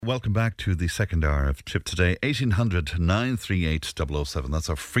Welcome back to the second hour of Tip Today. 1800 938 007. That's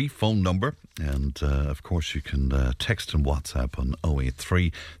our free phone number. And of course, you can text and WhatsApp on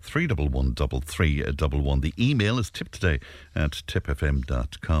 083 311 3311. The email is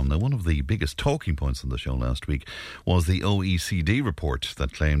tiptoday@tipfm.com. Now, one of the biggest talking points on the show last week was the OECD report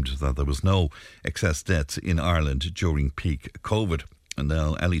that claimed that there was no excess deaths in Ireland during peak COVID. And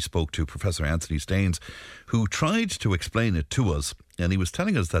now Ellie spoke to Professor Anthony Staines, who tried to explain it to us. And he was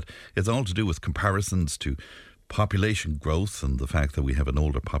telling us that it's all to do with comparisons to population growth and the fact that we have an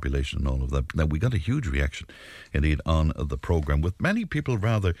older population and all of that. Now, we got a huge reaction, indeed, on the programme, with many people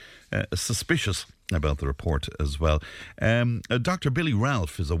rather suspicious about the report as well. Dr. Billy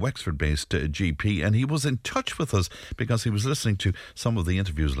Ralph is a Wexford-based GP, and he was in touch with us because he was listening to some of the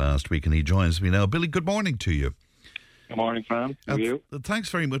interviews last week, and he joins me now. Billy, good morning to you. Good morning, Fran. How are you? Thanks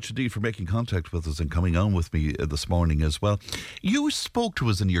very much indeed for making contact with us and coming on with me this morning as well. You spoke to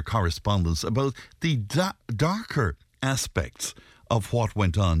us in your correspondence about the darker aspects of what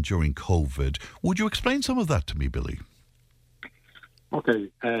went on during COVID. Would you explain some of that to me, Billy? Okay.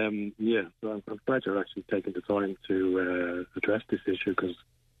 So I'm glad you're actually taking the time to address this issue, because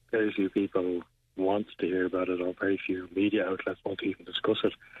very few people want to hear about it, or very few media outlets want to even discuss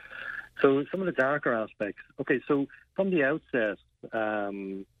it. So some of the darker aspects. Okay, so from the outset,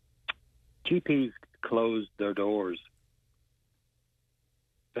 GPs closed their doors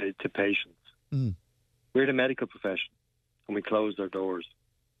to patients. We're the medical profession, and we closed our doors.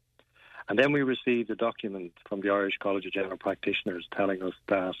 And then we received a document from the Irish College of General Practitioners telling us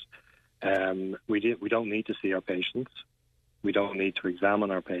that we don't need to see our patients, we don't need to examine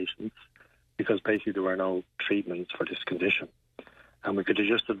our patients, because basically there were no treatments for this condition. And we could have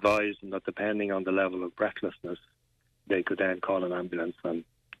just advised them that depending on the level of breathlessness, they could then call an ambulance and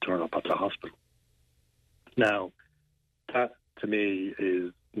turn up at the hospital. Now, that to me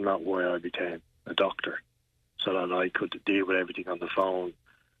is not why I became a doctor, so that I could deal with everything on the phone,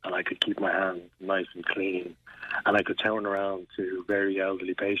 and I could keep my hands nice and clean, and I could turn around to very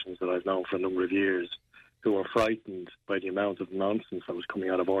elderly patients that I've known for a number of years who were frightened by the amount of nonsense that was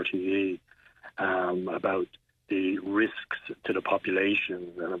coming out of RTE about the risks to the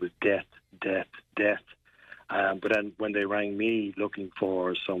population, and it was death. But then when they rang me looking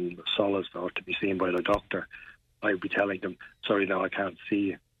for some solace or to be seen by their doctor, I'd be telling them, sorry, no, I can't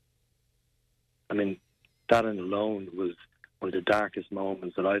see you. I mean, that alone was one of the darkest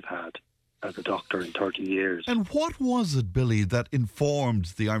moments that I've had as a doctor in 30 years. And what was it, Billy, that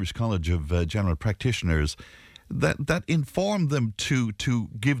informed the Irish College of General Practitioners, that informed them to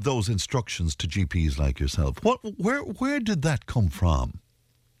give those instructions to GPs like yourself? Where did that come from?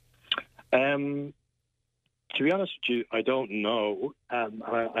 To be honest with you, I don't know, and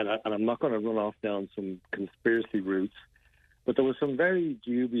I'm not going to run off down some conspiracy routes, but there was some very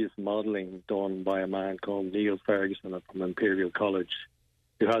dubious modelling done by a man called Neil Ferguson from Imperial College,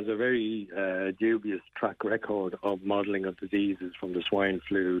 who has a very dubious track record of modelling of diseases from the swine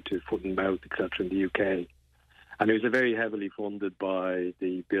flu to foot and mouth, etc. in the UK. And he was very heavily funded by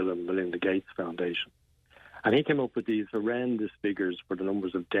the Bill and Melinda Gates Foundation. And he came up with these horrendous figures for the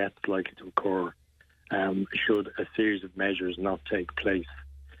numbers of deaths likely to occur should a series of measures not take place.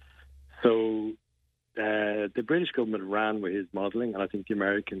 So the British government ran with his modelling, and I think the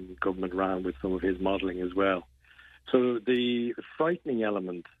American government ran with some of his modelling as well. So the frightening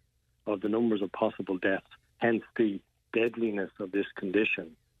element of the numbers of possible deaths, hence the deadliness of this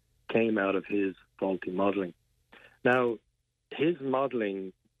condition, came out of his faulty modelling. Now, his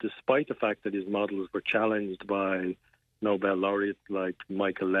modelling, despite the fact that his models were challenged by Nobel laureates like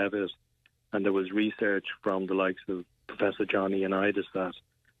Michael Levitt, and there was research from the likes of Professor John Ioannidis at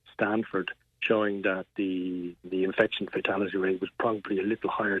Stanford showing that the infection fatality rate was probably a little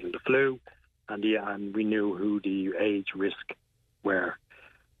higher than the flu, and we knew who the age risk were.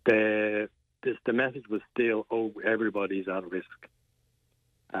 The message was still, everybody's at risk.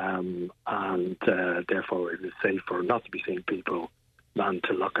 And therefore it was safer not to be seeing people than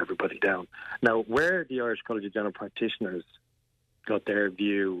to lock everybody down. Now, where the Irish College of General Practitioners got their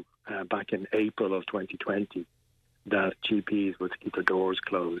view back in April of 2020 that GPs were to keep their doors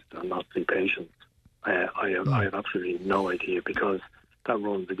closed and not see patients, I have absolutely no idea, because that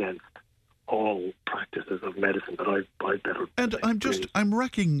runs against all practices of medicine that I've better. And I'm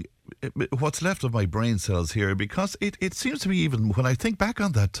racking what's left of my brain cells here, because it seems to me, even when I think back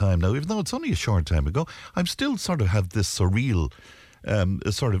on that time now, even though it's only a short time ago, I'm still sort of have this surreal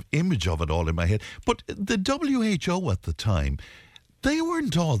sort of image of it all in my head. But the WHO at the time, they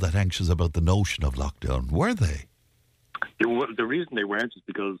weren't all that anxious about the notion of lockdown, were they? The reason they weren't is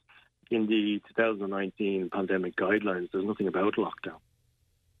because in the 2019 pandemic guidelines, there's nothing about lockdown.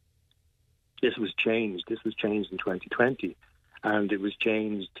 This was changed. This was changed in 2020, and it was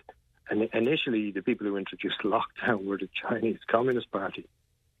changed. And initially, the people who introduced lockdown were the Chinese Communist Party.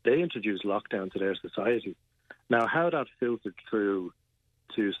 They introduced lockdown to their society. Now, how that filtered through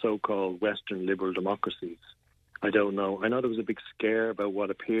to so-called Western liberal democracies, I don't know. I know there was a big scare about what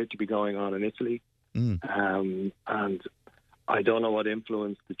appeared to be going on in Italy, and I don't know what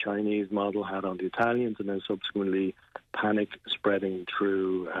influence the Chinese model had on the Italians, and then subsequently panic spreading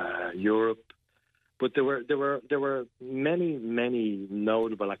through Europe. But there were many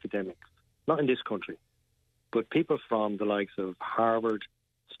notable academics, not in this country, but people from the likes of Harvard,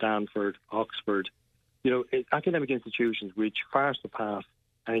 Stanford, Oxford, academic institutions which far surpass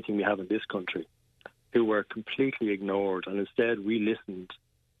anything we have in this country, who were completely ignored, and instead we listened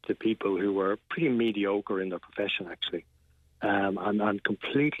to people who were pretty mediocre in their profession, actually, and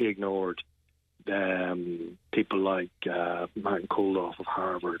completely ignored people like Martin Kulldorff of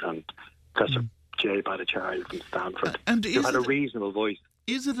Harvard and Professor Jay Bhattacharya from Stanford, who had a reasonable voice.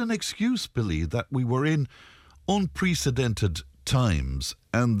 Is it an excuse, Billy, that we were in unprecedented times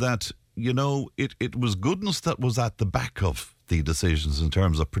and that, it was goodness that was at the back of the decisions in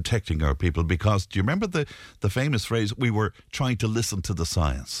terms of protecting our people? Because do you remember the famous phrase, we were trying to listen to the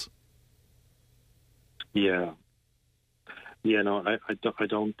science? Yeah. Yeah, no, I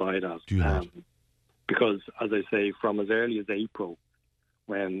don't buy that. Do you not? Because, as I say, from as early as April,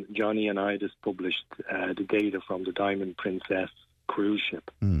 when Johnny and I just published the data from the Diamond Princess cruise ship,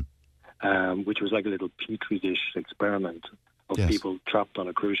 which was like a little petri dish experiment of people trapped on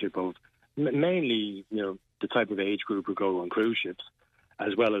a cruise ship of mainly, the type of age group who go on cruise ships,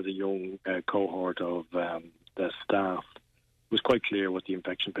 as well as a young cohort of the staff. It was quite clear what the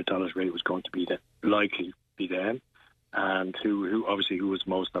infection fatality rate was going to be, likely be then, and who was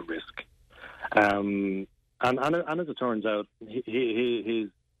most at risk. And as it turns out, his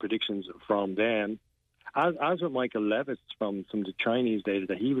predictions from then, as with Michael Levitt's from some of the Chinese data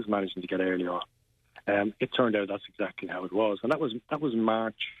that he was managing to get early on, it turned out that's exactly how it was. And that was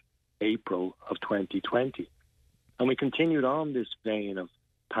March, April of 2020. And we continued on this vein of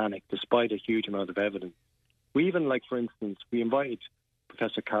panic despite a huge amount of evidence. We even, for instance, we invited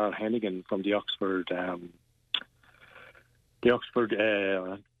Professor Carl Hennigan from the Oxford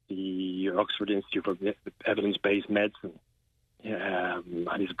Institute for Evidence-Based Medicine, and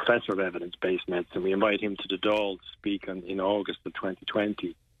he's a professor of evidence-based medicine. We invited him to the Dáil to speak in August of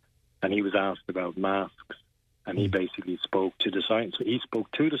 2020, and he was asked about masks, and he basically spoke to the science. So he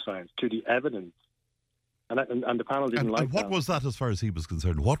spoke to the science, to the evidence, and the panel didn't like that. And what was that as far as he was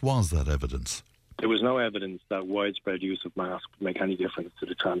concerned? What was that evidence? There was no evidence that widespread use of masks would make any difference to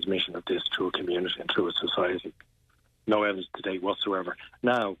the transmission of this through a community and through a society. No evidence to date whatsoever.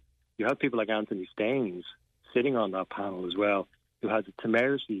 Now, you have people like Anthony Staines sitting on that panel as well, who had the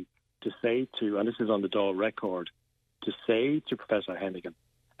temerity to say to, and this is on the Dáil record, to say to Professor Hennigan,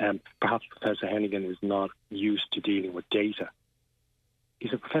 perhaps Professor Hennigan is not used to dealing with data.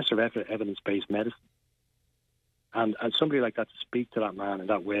 He's a professor of evidence-based medicine. And somebody like that to speak to that man in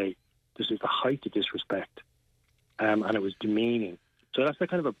that way, this is the height of disrespect. And it was demeaning. So that's the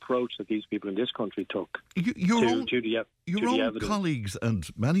kind of approach that these people in this country took your own colleagues, and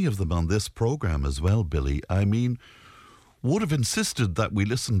many of them on this programme as well, Billy, I mean, would have insisted that we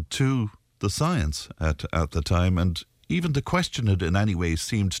listened to the science at the time, and even to question it in any way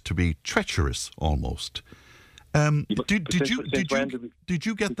seemed to be treacherous almost. Did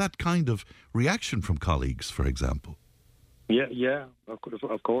you get that kind of reaction from colleagues, for example? Yeah, of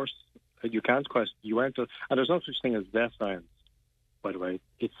course. You can't question. You weren't, and there's no such thing as the science, by the way.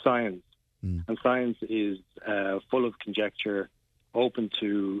 It's science, and science is full of conjecture, open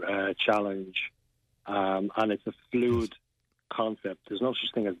to challenge, and it's a fluid concept. There's no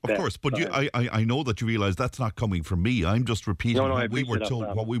such thing as of course, but I know that you realise that's not coming from me. I'm just repeating what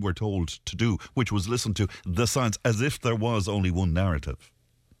we were told to do, which was listen to the science as if there was only one narrative.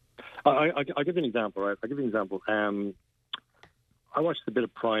 I'll give you an example, right? I'll give you an example. I watched a bit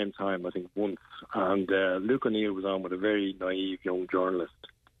of Prime Time, I think, once, and Luke O'Neill was on with a very naive young journalist.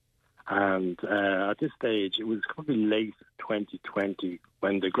 And at this stage, it was probably late 2020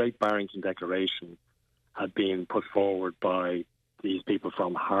 when the Great Barrington Declaration had been put forward by these people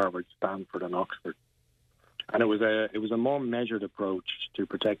from Harvard, Stanford, and Oxford. And it was a more measured approach to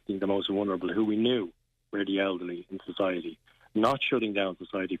protecting the most vulnerable, who we knew were the elderly in society, not shutting down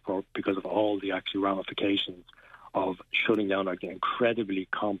society because of all the actual ramifications of shutting down an incredibly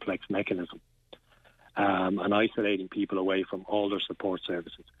complex mechanism and isolating people away from all their support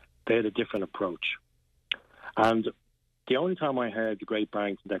services. They had a different approach. And the only time I heard the Great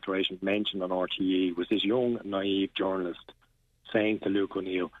Barrington Declaration mentioned on RTE was this young, naive journalist saying to Luke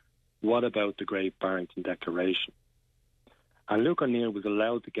O'Neill, what about the Great Barrington Declaration? And Luke O'Neill was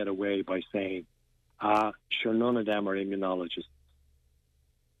allowed to get away by saying, sure, none of them are immunologists.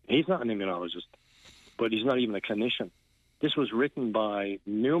 He's not an immunologist, but he's not even a clinician. This was written by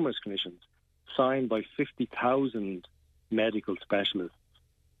numerous clinicians, signed by 50,000 medical specialists.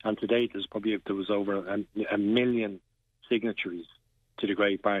 And to date, there was over a million signatories to the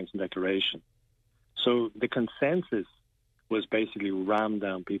Great Barrington Declaration. So the consensus was basically rammed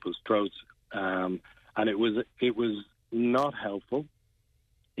down people's throats, and it was not helpful.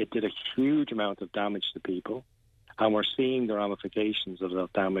 It did a huge amount of damage to people, and we're seeing the ramifications of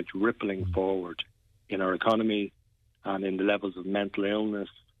that damage rippling forward in our economy and in the levels of mental illness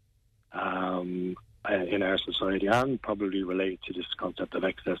in our society, and probably related to this concept of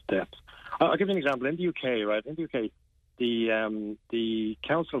excess debt. I'll give you an example. In the UK, right? In the UK, the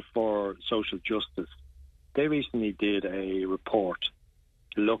Council for Social Justice, they recently did a report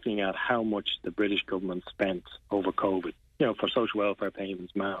looking at how much the British government spent over COVID, for social welfare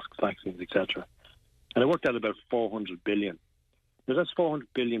payments, masks, vaccines, etc. And it worked out about 400 billion. Now, that's 400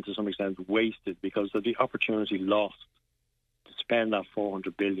 billion to some extent wasted because of the opportunity lost to spend that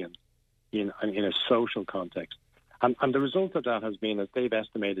 400 billion in a social context. And the result of that has been that they've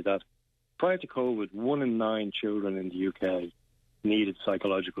estimated that prior to COVID, 1 in 9 children in the UK needed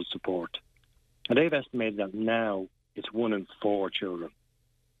psychological support. And they've estimated that now it's 1 in 4 children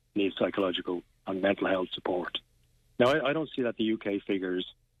need psychological and mental health support. Now, I don't see that the UK figures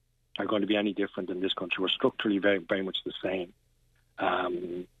are going to be any different in this country. We're structurally very, very much the same.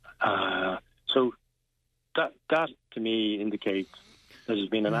 So that to me indicates that there's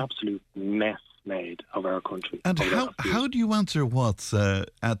been an absolute mess made of our country. And how do you answer what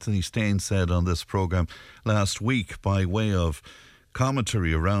Anthony Stein said on this programme last week by way of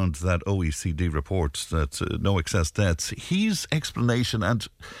commentary around that OECD report that no excess debts? His explanation, and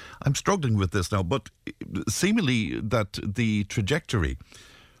I'm struggling with this now, but seemingly that the trajectory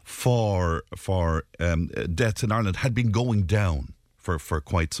for debts in Ireland had been going down for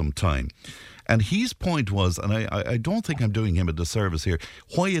quite some time. And his point was, and I don't think I'm doing him a disservice here,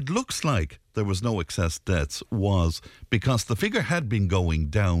 why it looks like there was no excess debts was because the figure had been going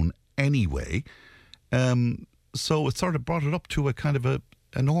down anyway. So it sort of brought it up to a kind of a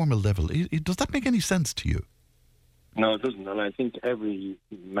normal level. Does that make any sense to you? No, it doesn't. And I think every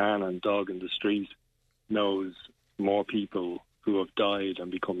man and dog in the street knows more people who have died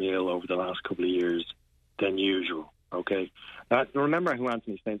and become ill over the last couple of years than usual. Okay. Now, remember who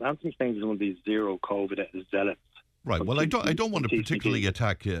Anthony Stein is. Anthony Stein is one of these zero COVID zealots. Right. Well, I don't want to particularly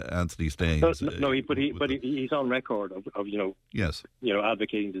attack Anthony Stein. No, he's on record of yes,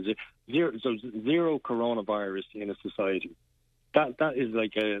 advocating the zero coronavirus in a society. That is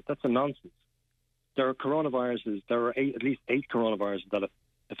that's a nonsense. There are coronaviruses. There are at least 8 coronaviruses that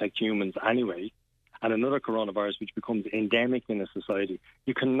affect humans anyway, and another coronavirus which becomes endemic in a society.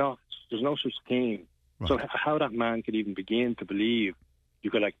 There's no such thing. Right. So how that man could even begin to believe you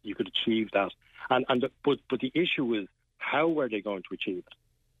could achieve that, but the issue is how were they going to achieve it?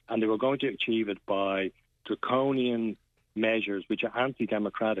 And they were going to achieve it by draconian measures which are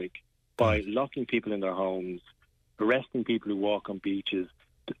anti-democratic, by locking people in their homes, arresting people who walk on beaches,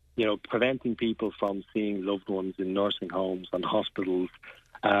 preventing people from seeing loved ones in nursing homes and hospitals,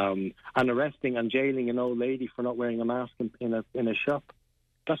 and arresting and jailing an old lady for not wearing a mask in a shop.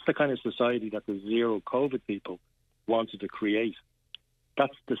 That's the kind of society that the zero COVID people wanted to create.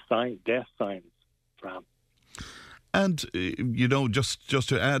 That's the death science, Fran. And, just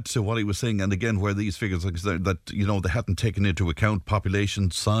to add to what he was saying, and again, where these figures, that, they hadn't taken into account population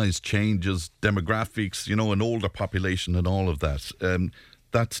size changes, demographics, an older population and all of that.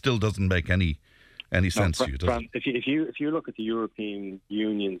 That still doesn't make any sense to you, does it? If you look at the European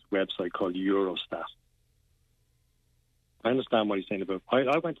Union's website called Eurostat, I understand what he's saying about.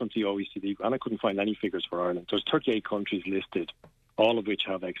 I went onto the OECD and I couldn't find any figures for Ireland. There's 38 countries listed, all of which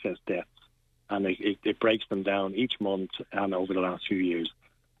have excess debts, and it breaks them down each month and over the last few years.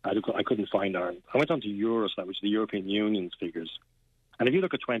 I couldn't find Ireland. I went onto Eurostat, which is the European Union's figures, and if you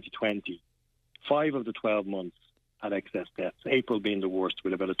look at 2020, 5 of the 12 months had excess debts, April being the worst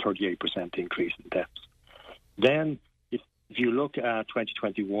with about a 38% increase in debts. Then, if you look at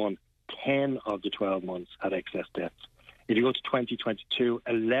 2021, 10 of the 12 months had excess debts. If you go to 2022,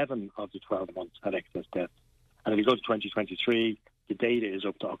 11 of the 12 months had excess debts. And if you go to 2023, the data is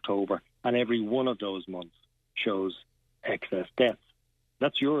up to October, and every one of those months shows excess debts.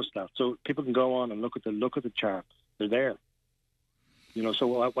 That's Eurostat. So people can go on and look at the charts. They're there.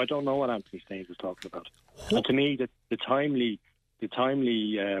 So I don't know what Anthony Stein is talking about. And to me, the timely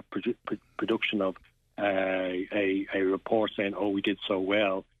production of a report saying, "Oh, we did so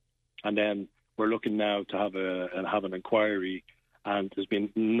well," And then we're looking now to have an inquiry, and there's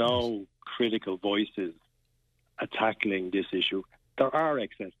been no critical voices tackling this issue. There are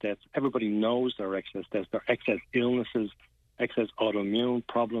excess deaths. Everybody knows there are excess deaths. There are excess illnesses, excess autoimmune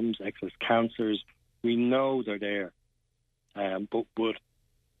problems, excess cancers. We know they're there. But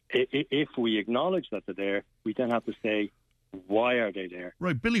if we acknowledge that they're there, we then have to say, why are they there?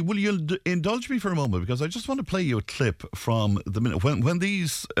 Right, Billy, will you indulge me for a moment, because I just want to play you a clip from the minute when the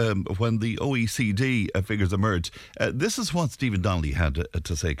OECD figures emerged. This is what Stephen Donnelly had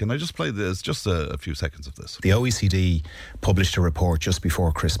to say. Can I just play this? Just a few seconds of this. The OECD published a report just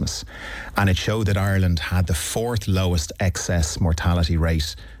before Christmas, and it showed that Ireland had the fourth lowest excess mortality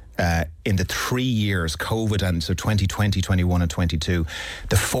rate in the 3 years, COVID, and so 2020, 21 and 22,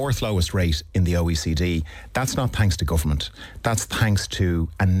 the fourth lowest rate in the OECD. That's not thanks to government. That's thanks to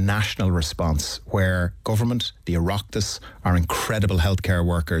a national response where government, the Oireachtas, our incredible healthcare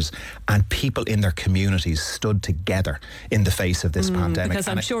workers and people in their communities stood together in the face of this pandemic. Because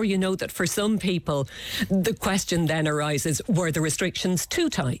I'm sure you know that for some people, the question then arises, were the restrictions too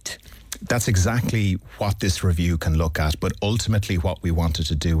tight? That's exactly what this review can look at, but ultimately what we wanted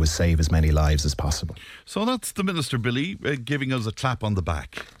to do was save as many lives as possible. So that's the Minister, Billy, giving us a clap on the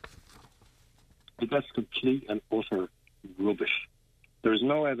back. But that's complete and utter rubbish. There is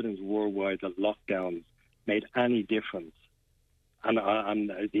no evidence worldwide that lockdowns made any difference,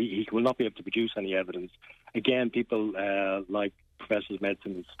 and he will not be able to produce any evidence. Again, people like professors of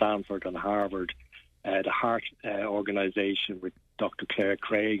medicine in Stanford and Harvard, the Heart Organisation with Dr. Claire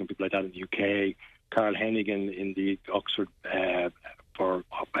Craig and people like that in the UK, Carl Hennigan in the Oxford for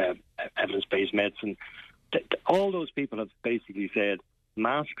evidence-based medicine. All those people have basically said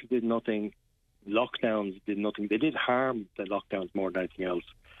masks did nothing, lockdowns did nothing. They did harm the lockdowns more than anything else.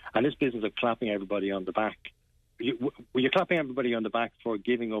 And this business of clapping everybody on the back, you're clapping everybody on the back for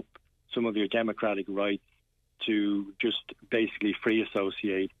giving up some of your democratic rights to just basically free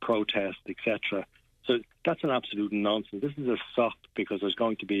associate, protest, etc. So that's an absolute nonsense. This is a sop because there's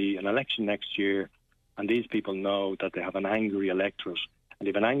going to be an election next year, and these people know that they have an angry electorate, and they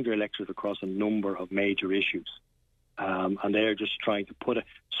have an angry electorate across a number of major issues. And they're just trying to put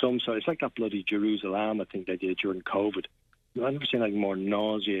it's like that bloody Jerusalem, I think they did during COVID. I've never seen anything more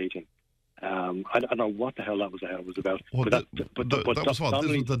nauseating. I don't know what the hell that was about. Well, that was what?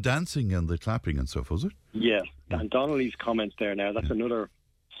 This was the dancing and the clapping and stuff, was it? Yes. And Donnelly's comments there now, that's another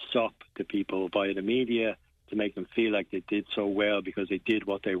sop to people by the media to make them feel like they did so well because they did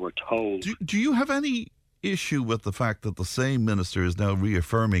what they were told. Do you have any issue with the fact that the same minister is now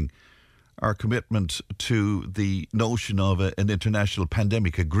reaffirming our commitment to the notion of an international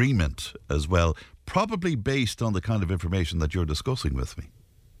pandemic agreement as well, probably based on the kind of information that you're discussing with me?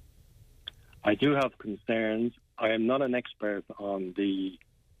 I do have concerns. I am not an expert on the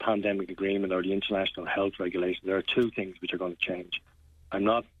pandemic agreement or the international health regulations. There are two things which are going to change. I'm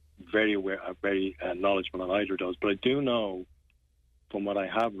not very knowledgeable on either of those, but I do know from what I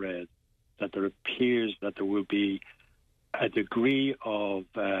have read that there appears that there will be a degree of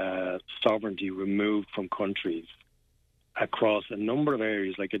sovereignty removed from countries across a number of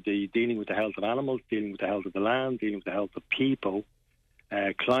areas, like dealing with the health of animals, dealing with the health of the land, dealing with the health of people,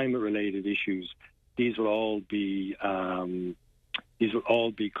 climate-related issues. These will all be come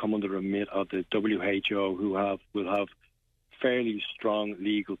under the remit of the WHO, who will have fairly strong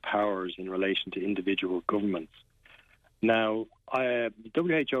legal powers in relation to individual governments. Now, the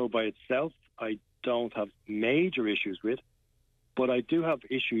WHO by itself, I don't have major issues with, but I do have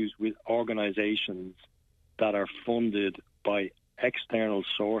issues with organisations that are funded by external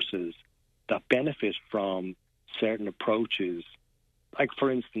sources that benefit from certain approaches. Like,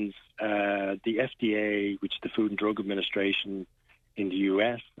 for instance, the FDA, which is the Food and Drug Administration in the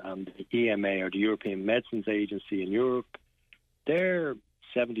US, and the EMA, or the European Medicines Agency in Europe, they're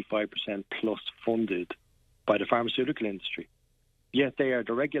 75% plus funded by the pharmaceutical industry. Yet they are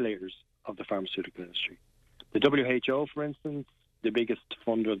the regulators of the pharmaceutical industry. The WHO, for instance, the biggest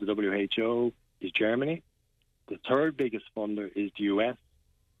funder of the WHO is Germany. The third biggest funder is the US.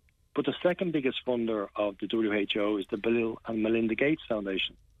 But the second biggest funder of the WHO is the Bill and Melinda Gates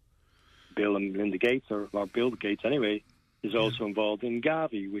Foundation. Bill and Melinda Gates, or Bill Gates anyway, is also involved in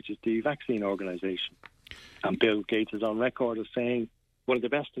Gavi, which is the vaccine organisation. And Bill Gates is on record as saying one of the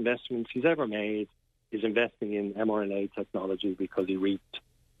best investments he's ever made is investing in mRNA technology because he reaped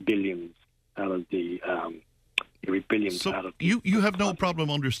billions out of the There'll be billions so added. You have no problem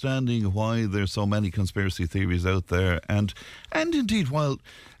understanding why there's so many conspiracy theories out there, and indeed, while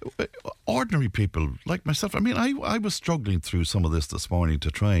ordinary people like myself, I mean, I was struggling through some of this morning to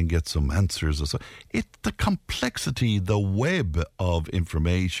try and get some answers. The complexity, the web of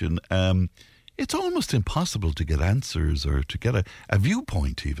information, it's almost impossible to get answers or to get a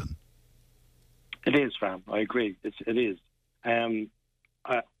viewpoint even. It is, Fran. I agree. It is.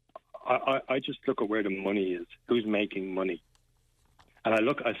 I just look at where the money is, who's making money, and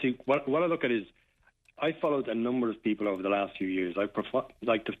I see what I look at is I followed a number of people over the last few years. Like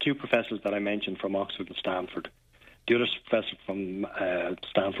the two professors that I mentioned from Oxford and Stanford, the other professor from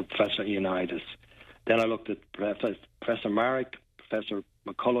Stanford, Professor Ioannidis. Then I looked at Professor Marek, Professor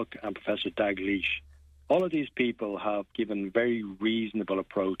McCulloch, and Professor Dalgleish. All of these people have given very reasonable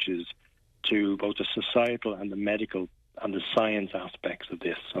approaches to both the societal and the medical and the science aspects of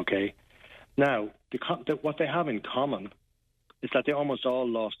this, okay? Now, what they have in common is that they almost all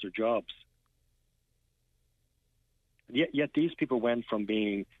lost their jobs. Yet these people went from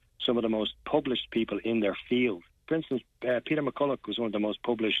being some of the most published people in their field. For instance, Peter McCulloch was one of the most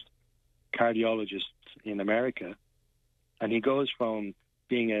published cardiologists in America, and he goes from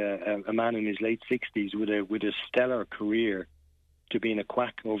being a man in his late 60s with a stellar career to being a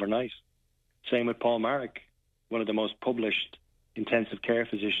quack overnight. Same with Paul Marek, one of the most published intensive care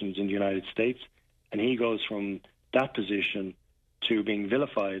physicians in the United States, and he goes from that position to being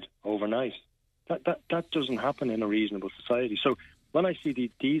vilified overnight. That doesn't happen in a reasonable society. So when I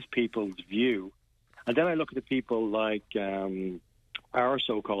see these people's view, and then I look at the people like our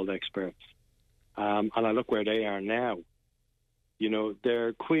so-called experts, and I look where they are now. You know,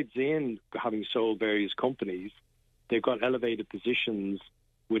 they're quids in having sold various companies. They've got elevated positions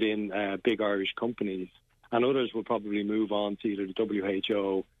within big Irish companies, and others will probably move on to either the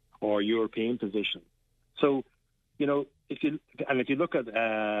WHO or European position. So, you know, if you look at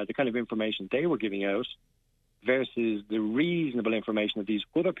the kind of information they were giving out versus the reasonable information that these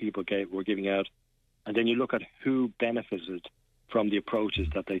other people were giving out, and then you look at who benefited from the approaches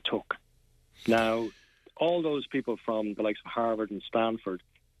that they took. Now, all those people from the likes of Harvard and Stanford,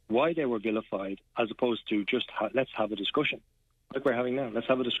 why they were vilified as opposed to just let's have a discussion, like we're having now. Let's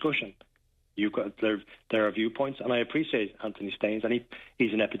have a discussion. There are viewpoints, and I appreciate Anthony Staines, and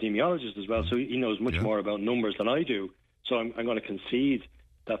he's an epidemiologist as well, so he knows much more about numbers than I do. So I'm going to concede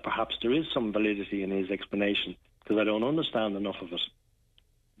that perhaps there is some validity in his explanation because I don't understand enough of it.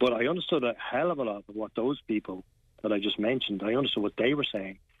 But I understood a hell of a lot of what those people that I just mentioned, I understood what they were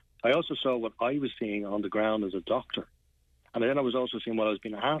saying. I also saw what I was seeing on the ground as a doctor. And then I was also seeing what I was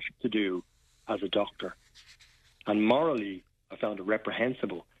being asked to do as a doctor. And morally, I found it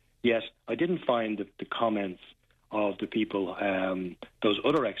reprehensible. Yes, I didn't find the comments of the people, those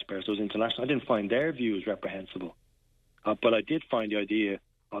other experts, those international, I didn't find their views reprehensible. But I did find the idea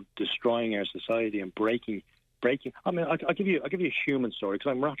of destroying our society and breaking. I mean, I'll give you a human story because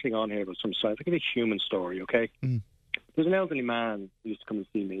I'm rattling on here about some science. I'll give you a human story, okay? Mm. There's an elderly man who used to come and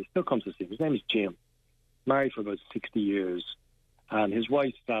see me. He still comes to see me. His name is Jim. Married for about 60 years. And his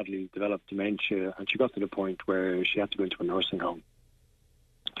wife sadly developed dementia, and she got to the point where she had to go into a nursing home.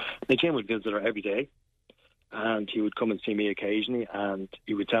 Now, Jim would visit her every day, and he would come and see me occasionally, and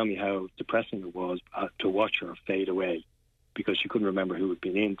he would tell me how depressing it was to watch her fade away because she couldn't remember who had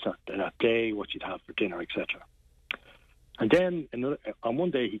been in that day, what she'd had for dinner, etc. And then on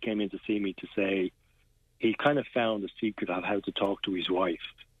one day he came in to see me to say he kind of found the secret of how to talk to his wife.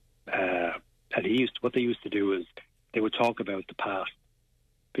 And what they used to do is they would talk about the past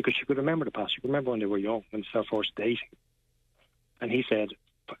because she could remember the past. She could remember when they were young, when they started first dating. And he said,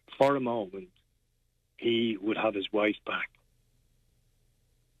 for a moment, he would have his wife back.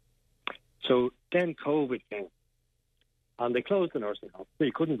 So then COVID came, and they closed the nursing home, so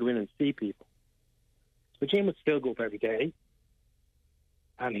he couldn't go in and see people. So Jim would still go up every day,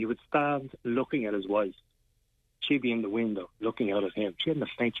 and he would stand looking at his wife. She'd be in the window looking out at him. She hadn't the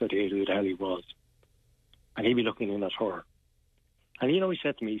faintest idea who the hell he was. And he'd be looking in at her. And you know, he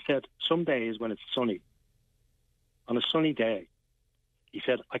said to me, he said, some days when it's sunny, on a sunny day, he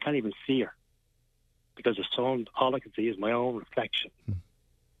said, I can't even see her because the sun, all I can see is my own reflection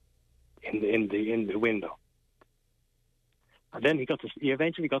in the window. And then he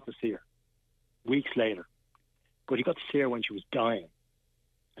eventually got to see her weeks later. But he got to see her when she was dying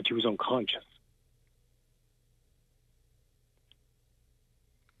and she was unconscious.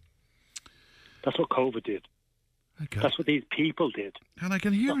 That's what COVID did. Okay. That's what these people did. And I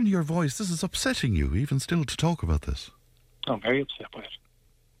can hear in your voice, this is upsetting you, even still, to talk about this. I'm very upset by it.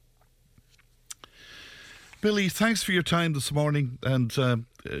 Billy, thanks for your time this morning, and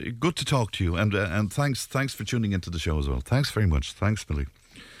good to talk to you, and thanks for tuning into the show as well. Thanks very much. Thanks, Billy.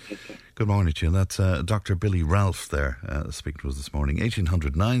 Okay. Good morning to you. And that's Dr. Billy Ralph there speaking to us this morning.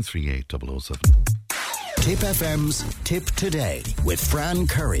 1800 938 007. Tip FM's Tip Today with Fran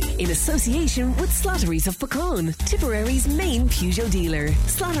Curry. In association with Slattery's of Pecan, Tipperary's main Peugeot dealer.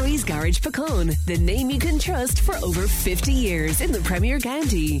 Slattery's Garage Pecan, the name you can trust for over 50 years in the Premier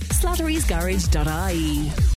County. Slattery'sGarage.ie